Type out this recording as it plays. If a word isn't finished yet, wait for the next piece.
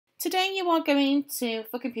Today you are going to,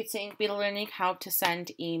 for computing, be learning how to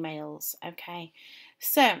send emails, okay?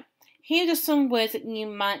 So, here are some words that you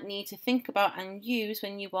might need to think about and use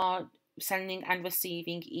when you are sending and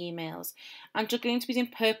receiving emails. And you're going to be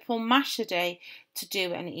using Purple Mash today to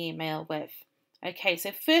do an email with. Okay,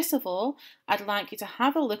 so first of all, I'd like you to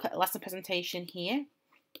have a look at the lesson presentation here.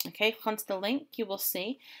 Okay, click onto the link, you will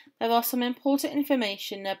see there are some important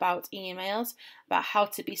information about emails, about how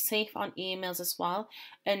to be safe on emails as well,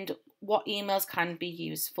 and what emails can be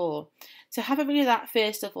used for. So have a read of that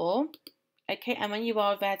first of all. Okay, and when you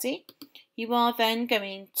are ready, you are then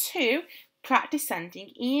going to practice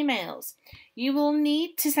sending emails. You will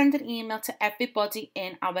need to send an email to everybody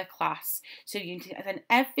in our class. So you need to send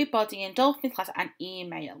everybody in Dolphin class an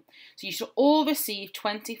email. So you should all receive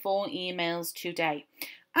 24 emails today.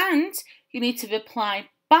 And you need to reply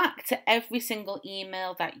back to every single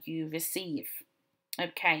email that you receive.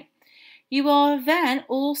 Okay. You are then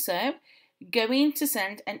also going to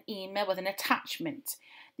send an email with an attachment.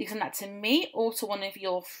 You can send that to me or to one of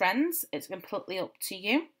your friends. It's completely up to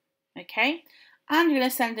you. Okay. And you're going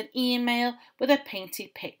to send an email with a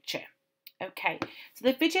painted picture. Okay. So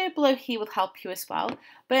the video below here will help you as well.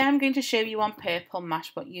 But I'm going to show you on Purple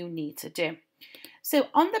Mash what you need to do. So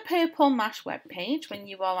on the Purple Mash webpage, when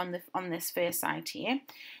you are on this first site here,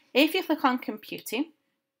 if you click on Computing,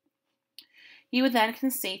 you then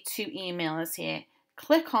can see two emails here.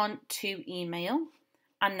 Click on To Email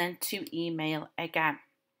and then To Email again.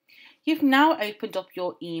 You've now opened up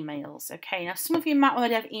your emails. Okay, now some of you might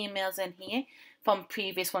already have emails in here from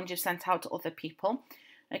previous ones you've sent out to other people.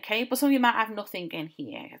 Okay, but some of you might have nothing in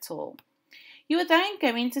here at all. You are then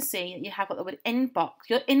going to see that you have got the word inbox.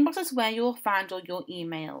 Your inbox is where you'll find all your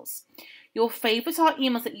emails. Your favourites are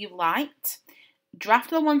emails that you liked.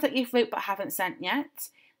 Draft are the ones that you've wrote but haven't sent yet.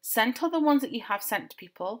 Sent are the ones that you have sent to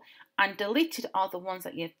people. And deleted are the ones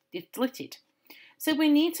that you've deleted. So we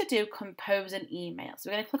need to do compose an email. So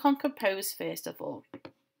we're going to click on compose first of all.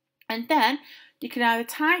 And then you can either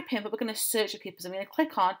type in, but we're going to search for people. So I'm going to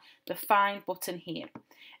click on the find button here.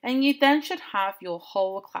 And you then should have your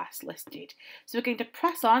whole class listed. So we're going to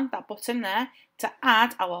press on that button there to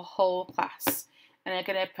add our whole class. And we're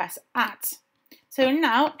going to press add. So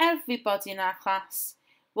now everybody in our class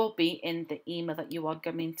will be in the email that you are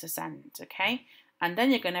going to send, okay? And then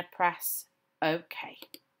you're going to press OK.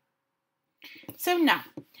 So now,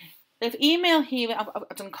 the email here,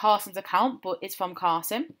 I've done Carson's account, but it's from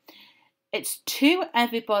Carson. It's to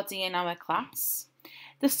everybody in our class.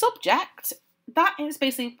 The subject, that is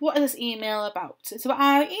basically what is this email about. So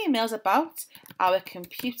our email is about our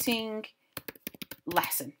computing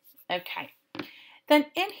lesson. Okay. Then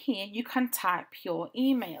in here you can type your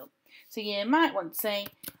email. So you might want to say,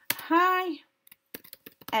 hi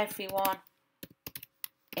everyone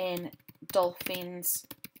in Dolphin's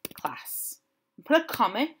class. Put a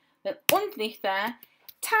comment, then underneath there,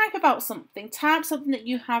 type about something. Type something that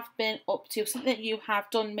you have been up to, something that you have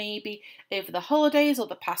done maybe over the holidays or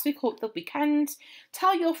the past week or the weekend.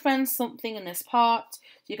 Tell your friends something in this part. So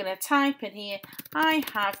you're going to type in here, I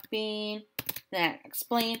have been, then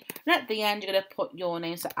explain. And at the end, you're going to put your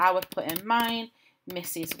name. So I would put in mine,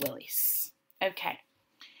 Mrs. Willis. Okay.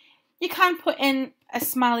 You can put in a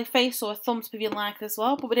smiley face or a thumbs up if you like as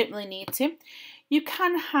well, but we don't really need to. You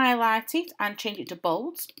can highlight it and change it to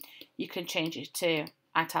bold. You can change it to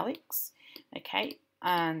italics, okay,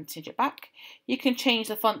 and change it back. You can change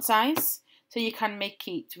the font size, so you can make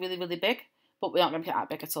it really, really big, but we're not going to make it that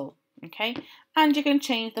big at all, okay? And you can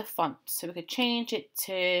change the font, so we could change it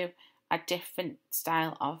to a different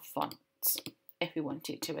style of font if we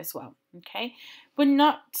wanted to as well, okay? We're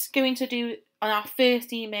not going to do, on our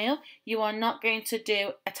first email, you are not going to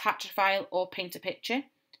do attach a file or paint a picture,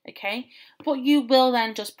 okay? But you will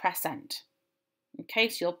then just press send. Okay,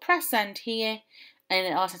 so you'll press send here, and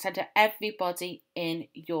it'll also send to everybody in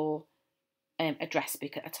your address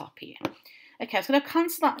book at the top here. Okay, I'm going to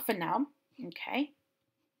cancel that for now. Okay.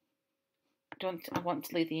 I want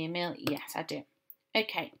to leave the email? Yes, I do.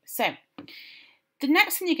 Okay, so the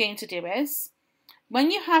next thing you're going to do is,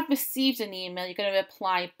 when you have received an email, you're going to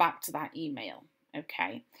reply back to that email.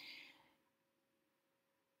 Okay.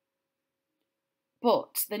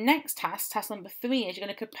 But the next task number 3, is you're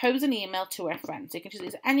going to compose an email to a friend. So you can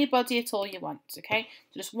choose anybody at all you want, okay?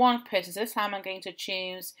 So just one person. So this time I'm going to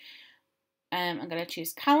choose,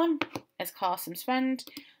 Callum as Carson's friend.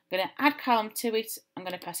 I'm going to add Callum to it. I'm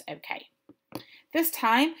going to press OK. This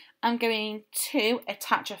time I'm going to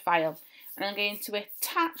attach a file. And I'm going to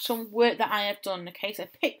attach some work that I have done, okay? So a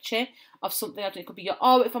picture of something I've done. It could be your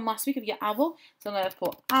artwork from last week of your owl. So I'm going to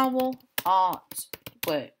put owl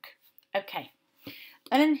artwork. Okay.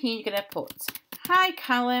 And then here you're going to put Hi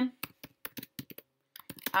Callum,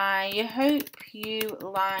 I hope you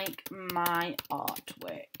like my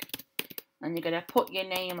artwork. And you're going to put your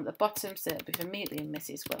name at the bottom, so it'll be for me and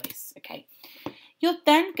Mrs. Willis. Okay. You're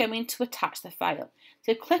then going to attach the file.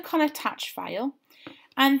 So click on attach file,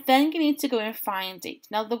 and then you need to go and find it.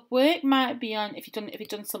 Now the work might be on, if you've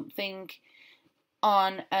done something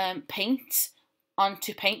on Paint,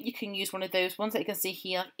 onto Paint, you can use one of those ones that you can see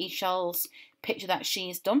here, like Ishel's picture that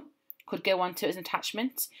she's done. Could go onto it as an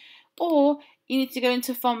attachment. Or you need to go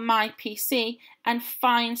into From My PC and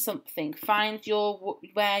find something. Find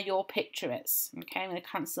where your picture is. Okay, I'm going to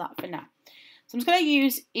cancel that for now. So I'm just going to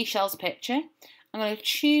use Ishel's picture. I'm going to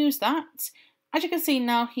choose that. As you can see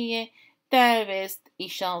now here, there is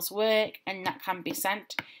Ishel's work, and that can be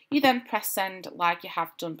sent. You then press send like you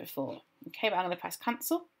have done before. Okay, but I'm going to press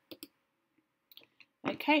cancel.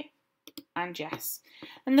 Okay, and yes.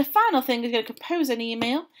 And the final thing is going to compose an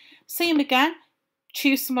email. Same again.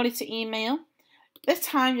 Choose somebody to email. This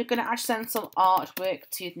time you're going to actually send some artwork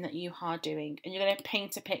to them that you are doing, and you're going to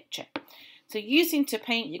paint a picture. So using to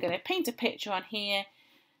paint, you're going to paint a picture on here.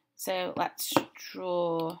 So let's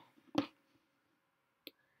draw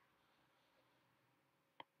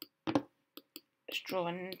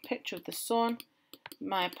a picture of the sun.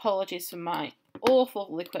 My apologies for my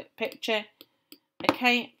awfully quick picture.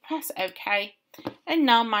 Okay, press OK. And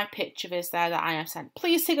now my picture is there that I have sent.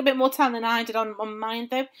 Please take a bit more time than I did on mine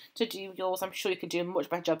though to do yours. I'm sure you can do a much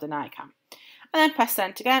better job than I can. And then press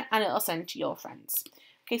send again, and it'll send to your friends.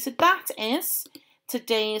 Okay, so that is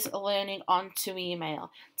today's learning onto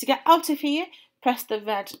email. To get out of here, press the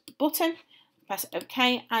red button, press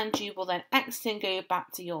OK, and you will then exit and go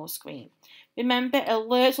back to your screen. Remember,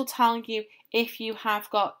 alerts will tell you if you have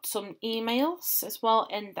got some emails as well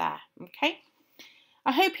in there. Okay.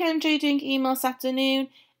 I hope you enjoyed doing email this afternoon.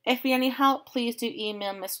 If you need any help, please do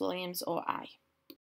email Miss Williams or I.